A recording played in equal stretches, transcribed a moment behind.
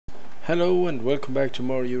Hello and welcome back to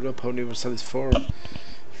more Europa Universalis IV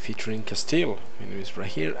featuring Castille. My name is right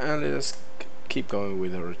here, and let us keep going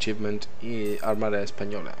with our achievement Armada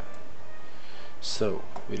Española. So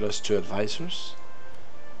we lost 2 advisors.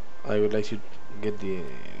 I would like to get the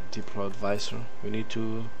diplo advisor. We need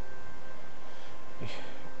to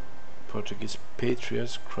Portuguese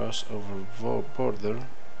patriots cross over border.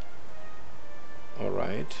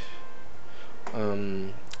 Alright.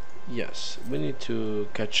 Yes, we need to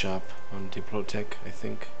catch up on Diplotech, I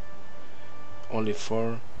think. Only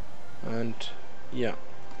 4, and yeah,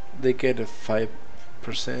 they get a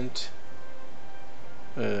 5%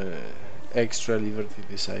 extra liberty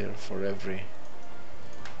desire for every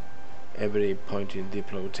point in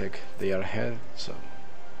Diplotech they are ahead. So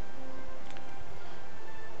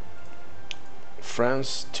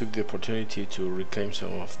France took the opportunity to reclaim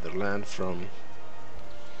some of their land from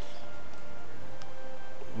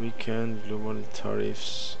weekend global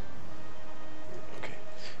tariffs. Okay,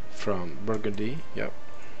 from Burgundy. Yep,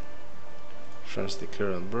 France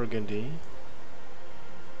declared on Burgundy.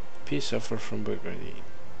 Peace offer from Burgundy.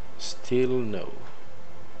 Still no.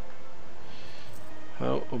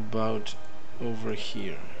 How about over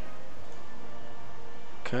here?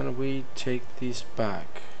 Can we take this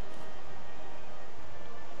back?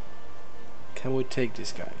 Can we take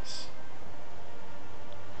these guys?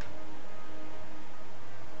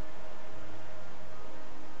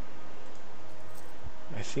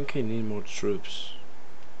 I think I need more troops.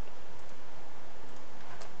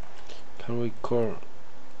 Can we core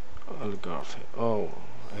Algarve? Oh,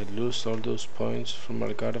 I lose all those points from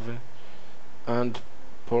Algarve and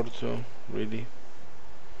Porto, really?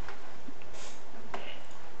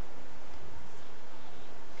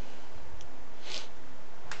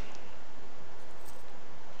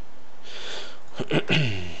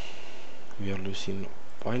 We are losing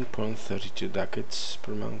 1.32 ducats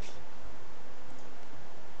per month.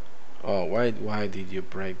 Oh, why did you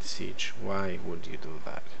break the siege? Why would you do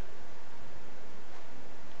that?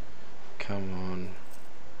 Come on.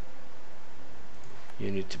 You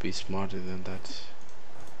need to be smarter than that.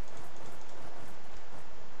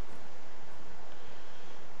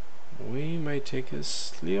 We might take a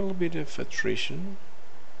little bit of attrition.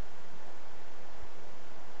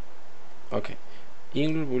 Okay.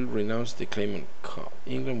 England will renounce the claimant.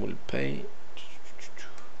 England will pay.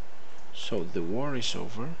 So the war is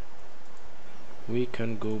over. We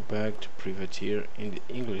can go back to privateer in the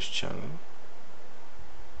English Channel.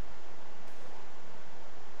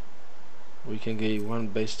 We can get 1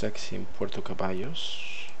 base taxi in Puerto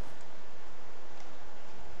Caballos.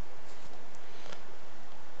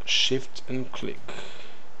 Shift and click.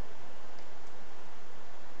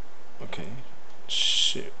 Okay.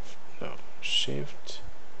 Shift.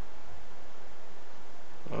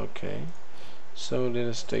 Okay. So let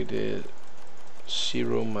us take the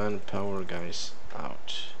 0 manpower guys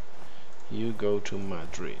out. You go to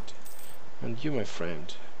Madrid, and you, my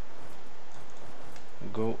friend,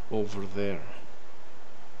 go over there.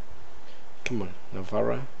 Come on,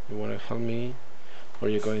 Navarra, you wanna help me, or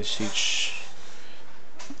you're going to siege?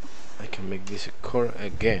 I can make this a core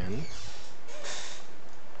again.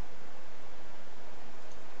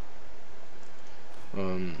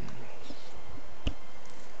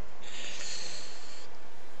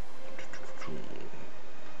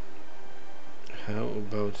 How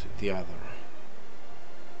about the other?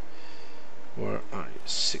 Where are you?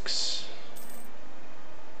 6.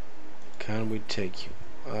 Can we take you?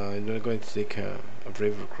 I'm not going to take a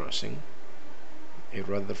river crossing. I'd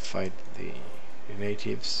rather fight the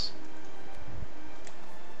natives.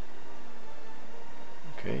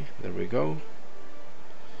 Okay, there we go.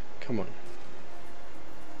 Come on.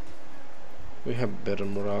 We have better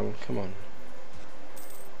morale. Come on.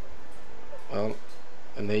 Well,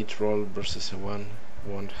 an 8 roll versus a 1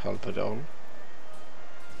 won't help at all.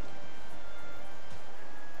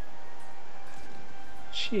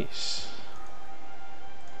 Jeez.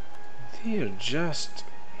 They're just...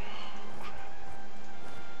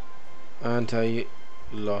 And I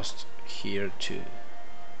lost here too.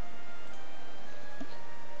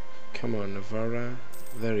 Come on, Navarra.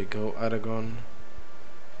 There you go, Aragon.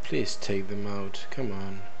 Please take them out. Come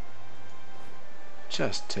on.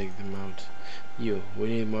 Just take them out. We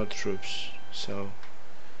need more troops, so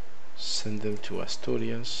send them to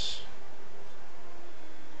Asturias.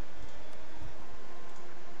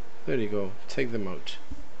 There you go, take them out.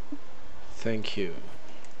 Thank you.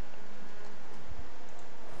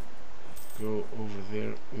 Go over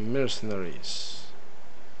there. Mercenaries.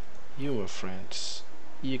 You, my friends,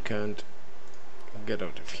 you can't get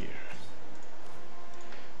out of here.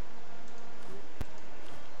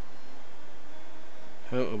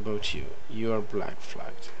 How about you? You are black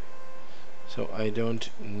flagged. So I don't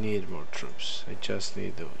need more troops. I just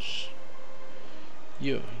need those.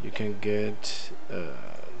 You can get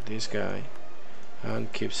this guy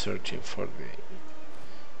and keep searching for the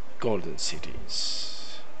golden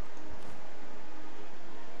cities.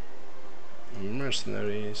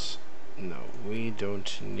 Mercenaries, no, we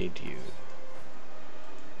don't need you.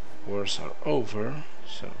 Wars are over,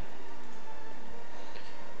 so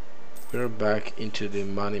we're back into the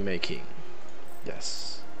money making.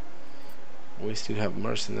 Yes, we still have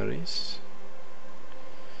mercenaries.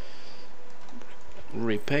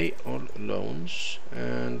 Repay all loans,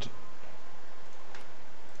 and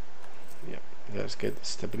yeah, let's get the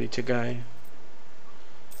stability guy.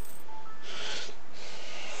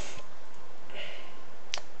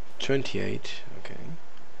 $28. Okay,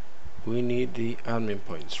 we need the admin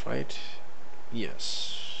points, right?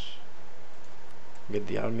 Yes, get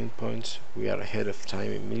the admin points. We are ahead of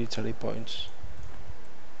time in military points.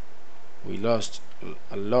 We lost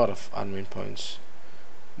a lot of admin points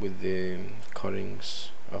with the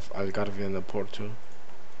cuttings of Algarve and Porto.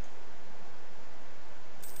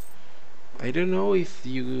 I don't know if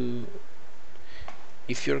you're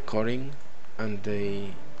cutting and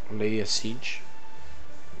they lay a siege,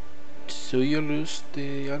 so you lose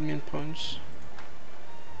the admin points,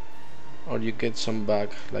 or you get some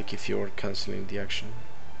back, like if you're canceling the action.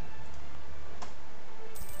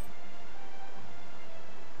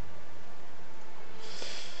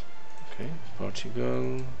 Okay,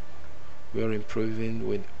 Portugal, we are improving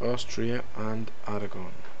with Austria and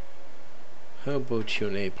Aragon. How about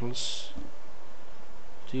you, Naples?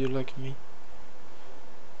 Do you like me?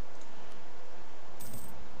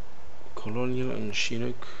 Colonial and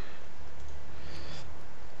Chinook.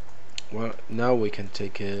 Well, now we can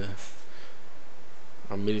take a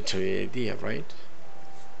military idea, right?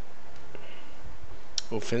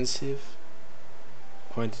 Offensive,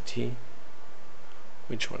 quantity,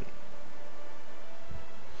 which one?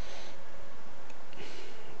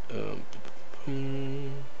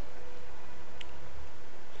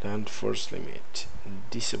 Land force limit,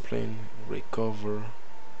 discipline, recover,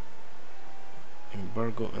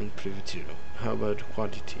 embargo, and privateering. How about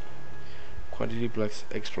quantity? Quantity plus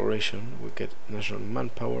exploration, we get national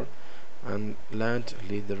manpower and land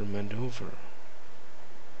leader maneuver.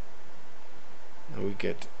 Now we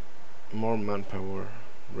get more manpower,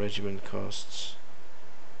 regiment costs.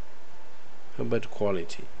 How about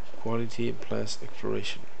quality? Quality plus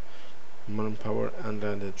exploration, manpower and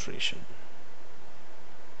land attrition.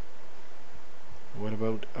 What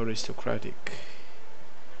about aristocratic?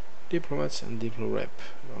 Diplomats and diplo rep.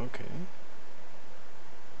 Okay.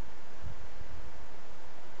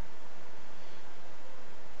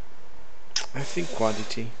 I think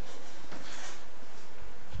quantity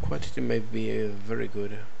may be a very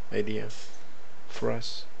good idea for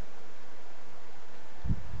us.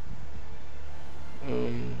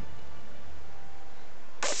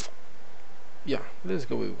 Yeah, let's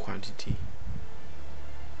go with quantity.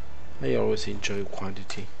 I always enjoy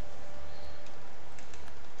quantity.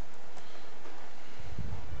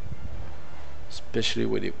 Especially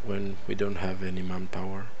with it when we don't have any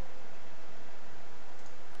manpower.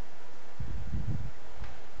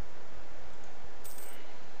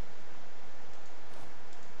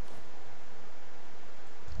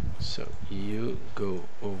 So you go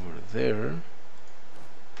over there,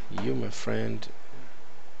 you, my friend,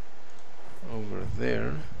 over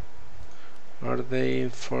there. Are they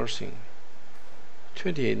enforcing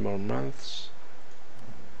 28 more months?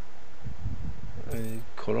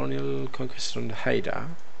 Colonial conquest on Haida.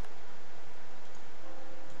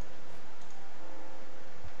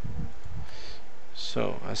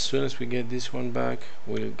 So as soon as we get this one back,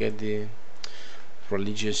 we'll get the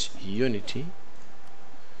religious unity.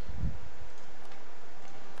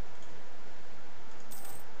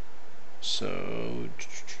 So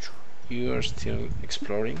you are still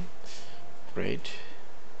exploring. Great.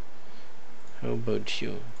 How about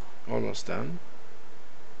you? Almost done.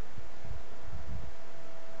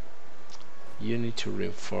 You need to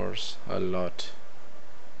reinforce a lot.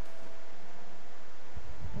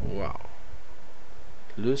 Wow.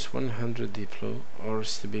 Lose 100 diplo or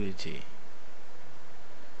stability.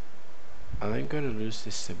 I'm gonna lose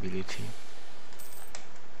the stability.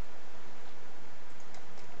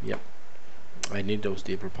 Yep. I need those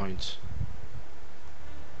diplo points.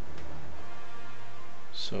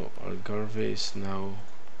 So Algarve is now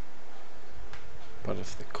part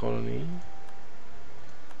of the colony.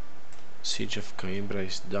 Siege of Coimbra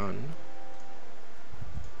is done.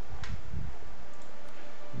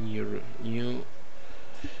 New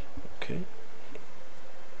okay.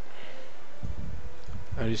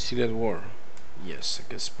 Are you still at war? Yes,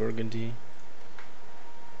 against Burgundy.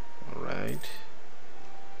 Alright.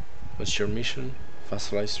 What's your mission?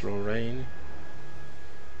 Vassalize Lorraine.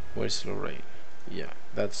 Where's Lorraine? Yeah,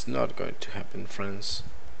 that's not going to happen, France.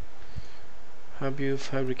 Have you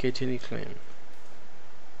fabricated any claim?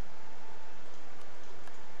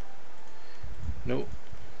 No.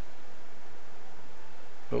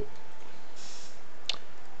 No.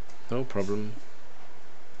 No problem.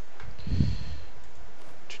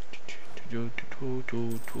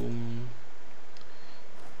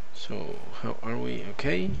 So, how are we?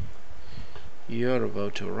 Okay. You're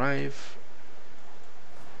about to arrive.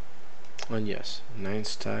 And yes, 9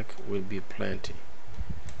 stack will be plenty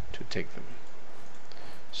to take them.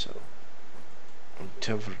 So,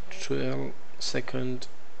 October 2nd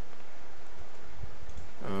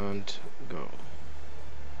and go.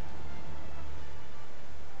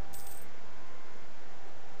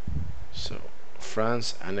 So,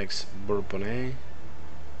 France annex Bourbonnais,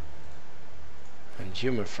 and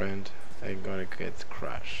you, my friend, are gonna get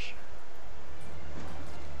crushed.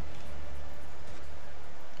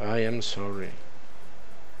 I am sorry.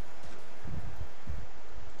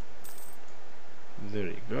 There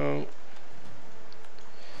you go.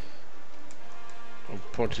 Our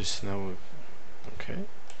port is now okay.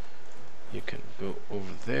 You can go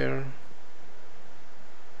over there.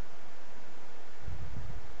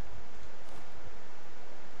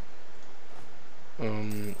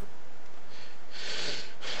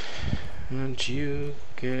 And you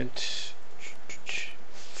get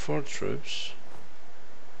 4 troops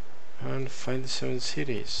and find the 7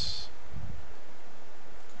 cities.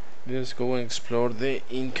 Let's go and explore the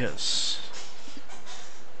Incas.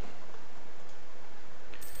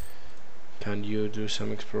 Can you do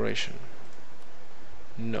some exploration?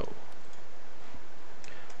 No.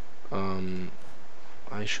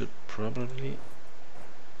 I should probably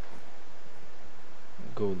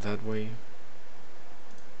go that way.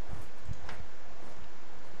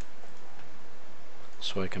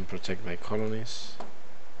 So I can protect my colonies.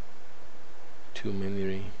 Too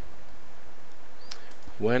many.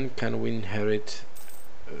 When can we inherit?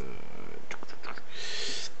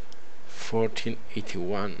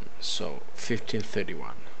 1481, so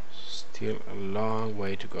 1531. Still a long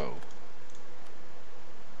way to go.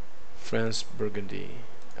 France, Burgundy,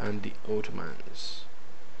 and the Ottomans.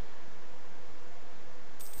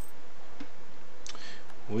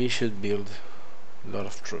 We should build a lot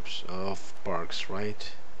of troops, of parks,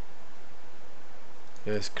 right?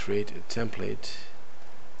 Let's create a template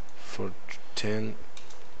for 10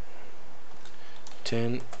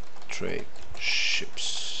 trade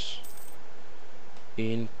ships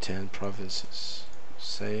in 10 provinces.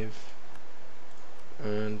 Save,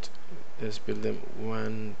 and let's build them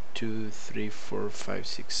 1, 2, 3, 4, 5,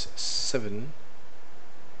 6, 7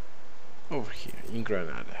 over here in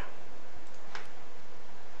Granada.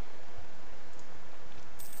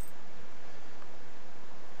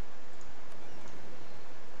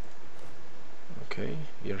 Okay,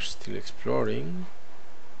 you're still exploring.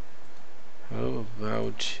 How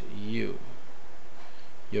about you?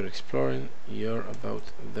 You're exploring, you're about,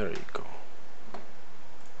 there you go.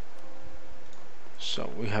 So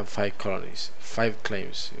we have 5 colonies, 5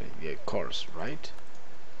 claims, yeah, course, right?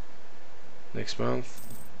 Next month,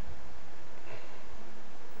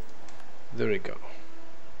 there we go.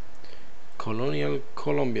 Colonial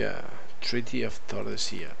Colombia, Treaty of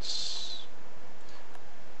Tordesillas.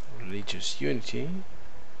 Religious unity.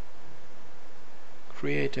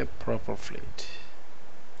 Create a proper fleet.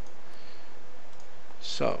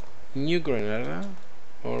 So, New Granada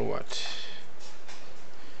or what?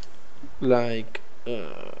 Like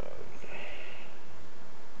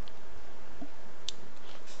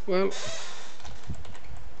well,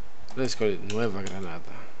 let's call it Nueva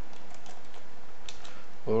Granada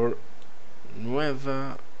or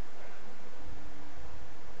Nueva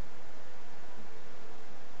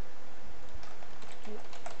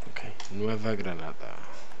Nueva Granada.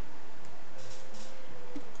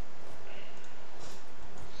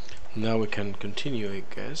 Now we can continue, I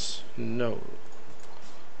guess. No,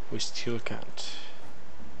 we still can't.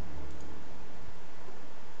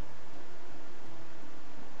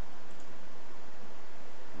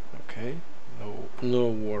 Okay, no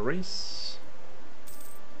worries.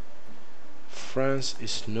 France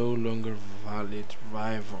is no longer valid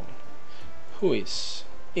rival. Who is?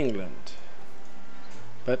 England.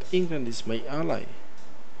 But England is my ally.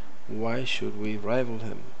 Why should we rival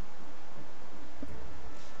him?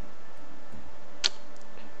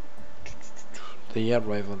 They are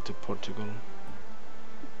rival to Portugal.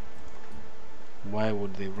 Why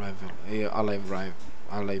would they rival?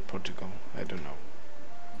 Ally Portugal? I don't know.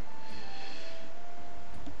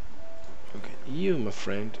 you, my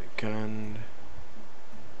friend, can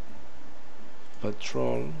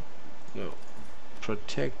patrol, no,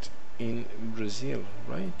 protect in Brazil,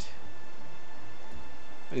 right?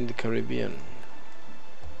 In the Caribbean.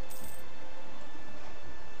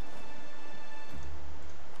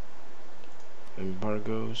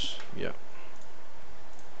 Embargoes, yeah.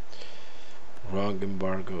 Wrong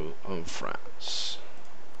embargo on France.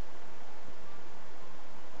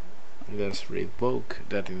 Let's revoke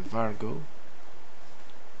that embargo.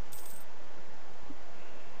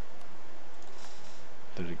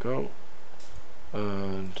 There you go.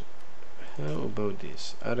 And how about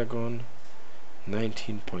this? Aragon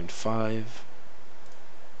 19.5.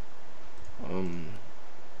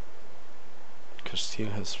 Castille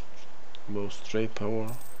has most trade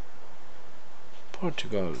power.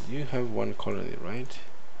 Portugal, you have one colony, right?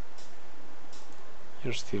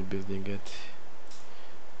 You're still building it.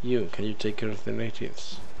 You, can you take care of the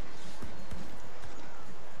natives?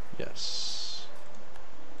 Yes.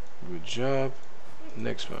 Good job.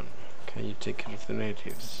 Next one. Can you take care of the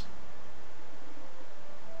natives?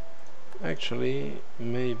 Actually,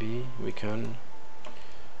 maybe we can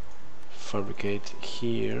fabricate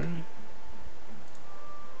here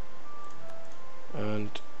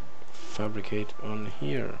and fabricate on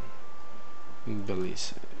here in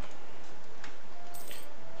Belize.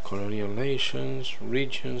 Colonial nations,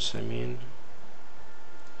 regions, I mean.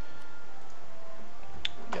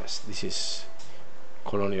 Yes, this is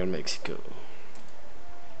colonial Mexico.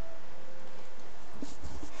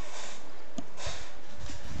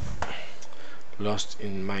 Lost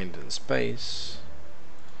in mind and space.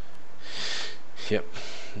 Yep,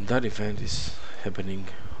 that event is happening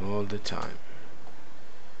all the time.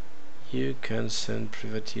 You can send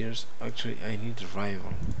privateers. Actually, I need a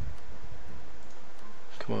rival.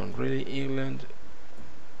 Come on, really, England?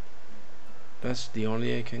 That's the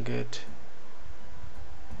only I can get.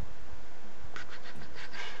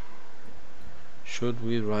 Should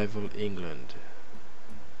we rival England?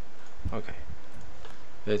 Okay,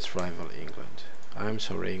 let's rival England. I'm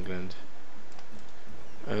sorry, England.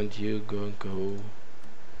 And you go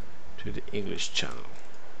to the English Channel.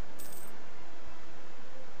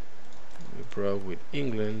 We broke with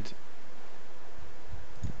England.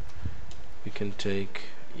 We can take,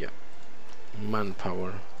 yeah,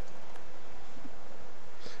 manpower.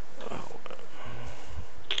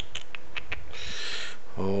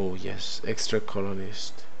 Oh yes, extra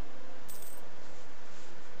colonist.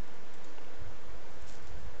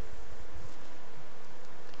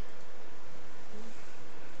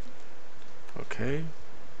 Okay.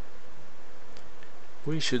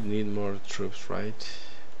 We should need more troops, right?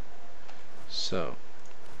 So,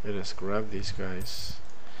 let us grab these guys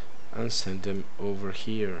and send them over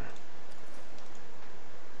here.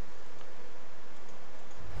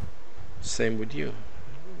 Same with you.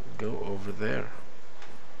 Go over there.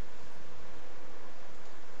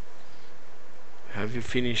 Have you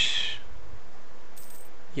finished?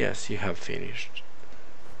 Yes, you have finished.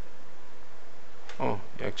 Oh,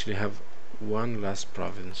 you actually have one last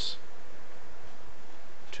province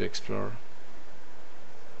to explore.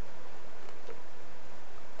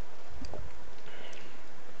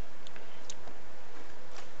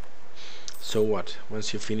 So what?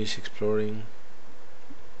 Once you finish exploring,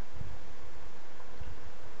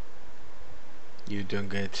 you don't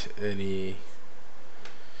get any.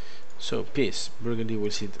 So peace. Burgundy will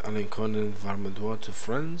cede Alencon and Vermandois to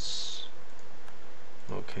France.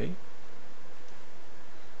 Okay.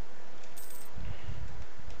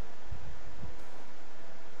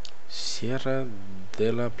 Sierra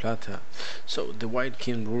de la Plata. So the White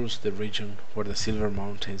King rules the region where the Silver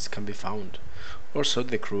Mountains can be found, or so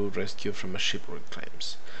the crew rescued from a shipwreck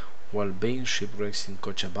claims. While being shipwrecked in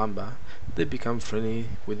Cochabamba, they become friendly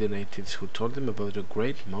with the natives who told them about a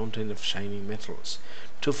great mountain of shining metals,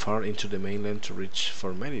 too far into the mainland to reach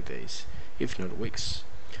for many days, if not weeks.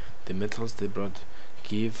 The metals they brought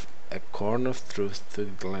give a corner of truth to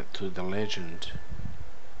the legend,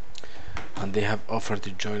 and they have offered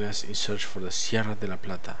to join us in search for the Sierra de la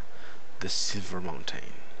Plata, the Silver Mountain.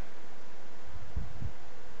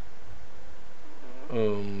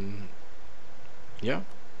 Yeah.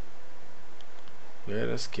 Let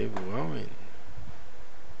us keep going.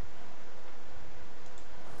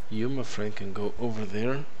 You, my friend, can go over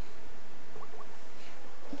there.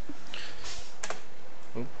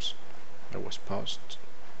 Oops, that was paused.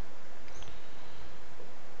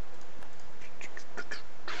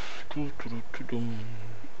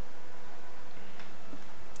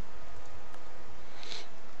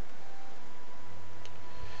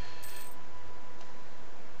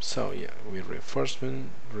 So yeah, we're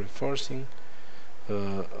reinforcing.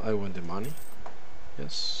 I want the money.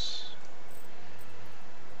 Yes.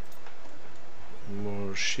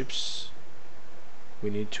 More ships. We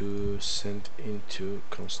need to send into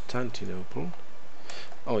Constantinople.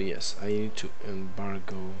 Oh yes, I need to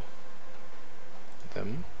embargo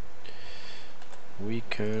them. We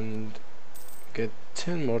can get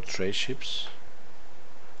 10 more trade ships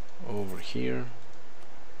over here.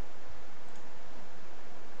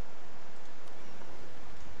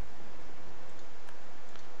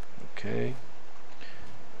 Okay,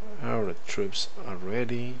 our troops are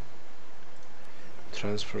ready.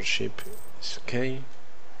 Transport ship is okay.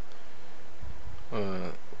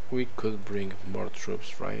 We could bring more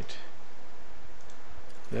troops, right?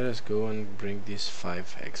 Let us go and bring these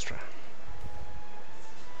 5 extra.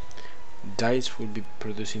 Dice will be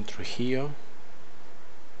produced in Trujillo.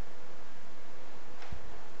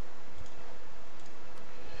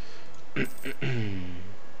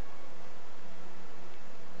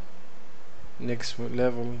 Next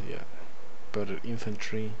level, yeah, better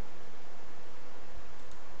infantry.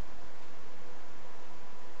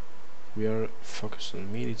 We are focused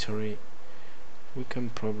on military. We can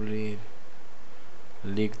probably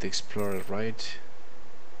league the explorer, right?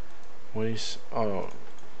 What is... oh,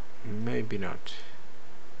 maybe not.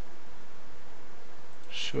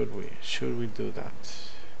 Should we do that?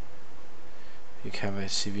 We have a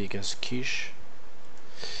CV against Quiche.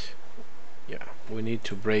 Yeah, we need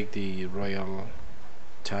to break the royal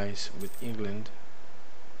ties with England.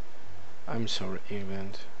 I'm sorry,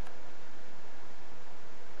 England.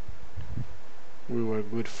 We were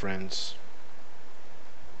good friends.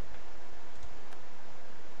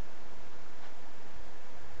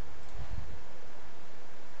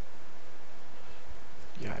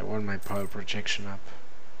 Yeah, I want my power projection up.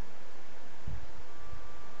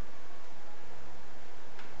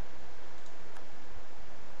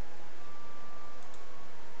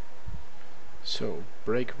 So,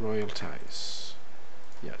 break royal ties.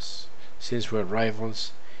 Yes. Since we're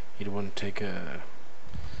rivals, it won't take a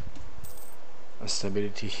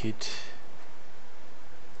stability hit.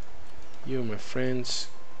 You, my friends,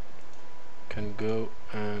 can go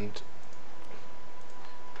and to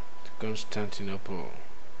Constantinople.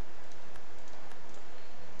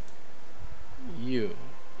 You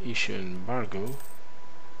issue an embargo,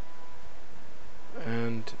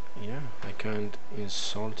 and yeah, I can't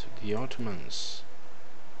insult the Ottomans.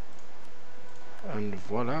 And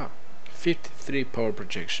voila, 53 power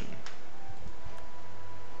projection.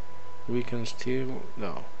 We can still...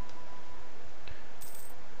 no.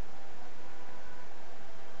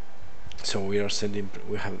 So we are sending...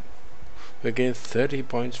 we get 30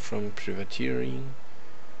 points from privateering.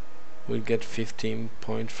 We'll get 15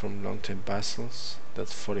 points from long-term vassals.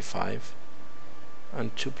 That's 45.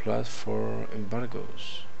 And 2+ for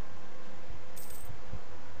embargoes.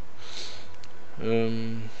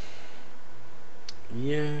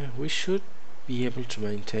 Yeah, we should be able to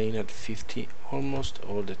maintain at 50 almost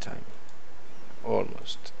all the time.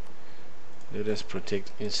 Almost. Let us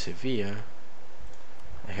protect in Sevilla.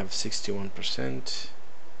 I have 61%.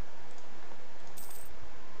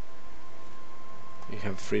 We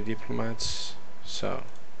have 3 diplomats. So,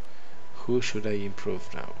 who should I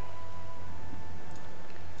improve now?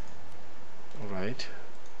 Alright.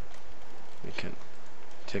 We can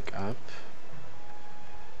take up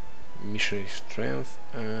missionary strength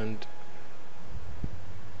and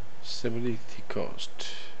stability cost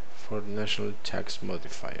for national tax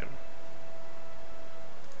modifier.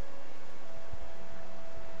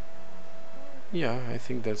 Yeah, I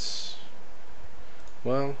think that's...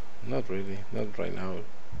 well, not really, not right now.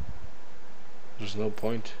 There's no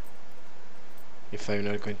point if I'm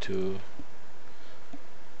not going to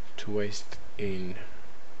waste in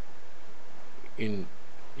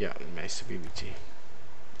my stability.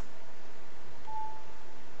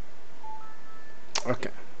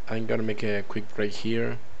 Okay, I'm gonna make a quick break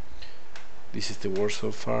here. This is the war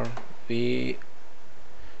so far.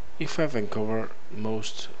 If I've uncovered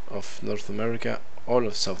most of North America, all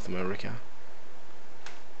of South America,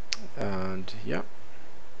 and yeah,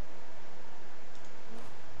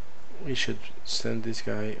 we should send this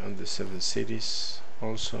guy on the 7 cities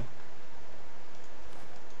also.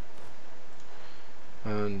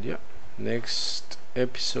 And yeah, next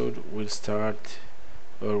episode we'll start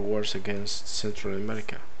our wars against Central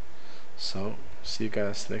America. So see you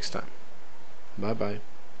guys next time. Bye bye.